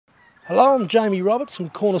Hello, I'm Jamie Roberts from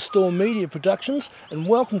Cornerstone Media Productions and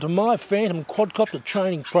welcome to my Phantom Quadcopter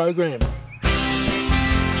training program.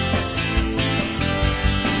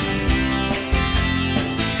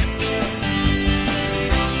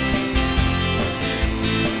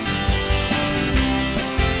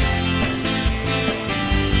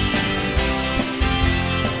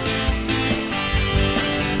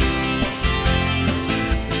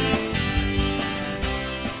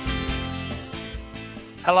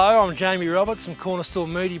 Hello, I'm Jamie Roberts from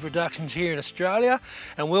Cornerstone Media Productions here in Australia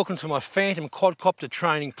and welcome to my Phantom Quadcopter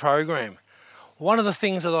training program. One of the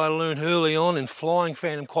things that I learned early on in flying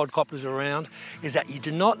Phantom quadcopters around is that you do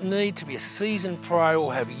not need to be a seasoned pro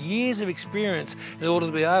or have years of experience in order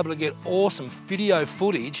to be able to get awesome video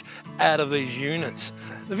footage out of these units.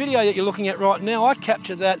 The video that you're looking at right now, I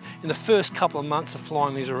captured that in the first couple of months of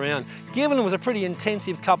flying these around. Given it was a pretty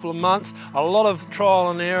intensive couple of months, a lot of trial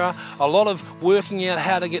and error, a lot of working out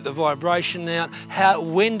how to get the vibration out,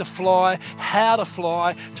 when to fly, how to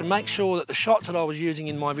fly, to make sure that the shots that I was using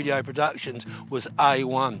in my video productions was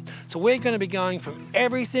A1. So we're going to be going from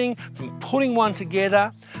everything from putting one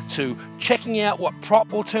together to checking out what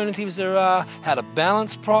prop alternatives there are, how to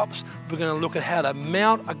balance props. We're going to look at how to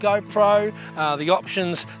mount a GoPro, the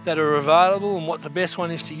options that are available and what the best one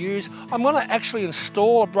is to use. I'm going to actually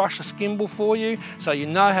install a brushless gimbal for you so you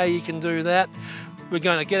know how you can do that. We're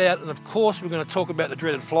going to get out and of course we're going to talk about the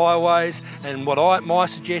dreaded flyaways and my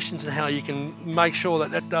suggestions and how you can make sure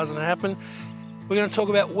that that doesn't happen. We're going to talk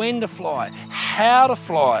about when to fly, how to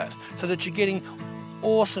fly it, so that you're getting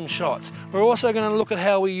awesome shots. We're also going to look at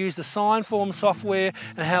how we use the Signform software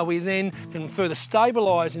and how we then can further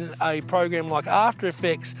stabilise in a program like After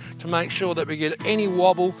Effects to make sure that we get any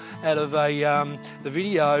wobble out of the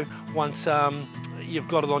video once you've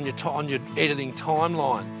got it on your editing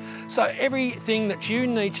timeline. So everything that you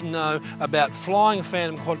need to know about flying a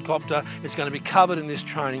Phantom quadcopter is going to be covered in this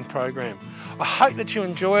training program. I hope that you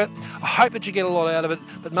enjoy it, I hope that you get a lot out of it,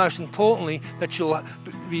 but most importantly that you'll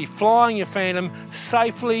be flying your Phantom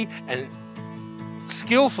safely and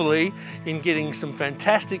skillfully in getting some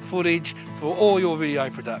fantastic footage for all your video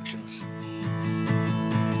productions.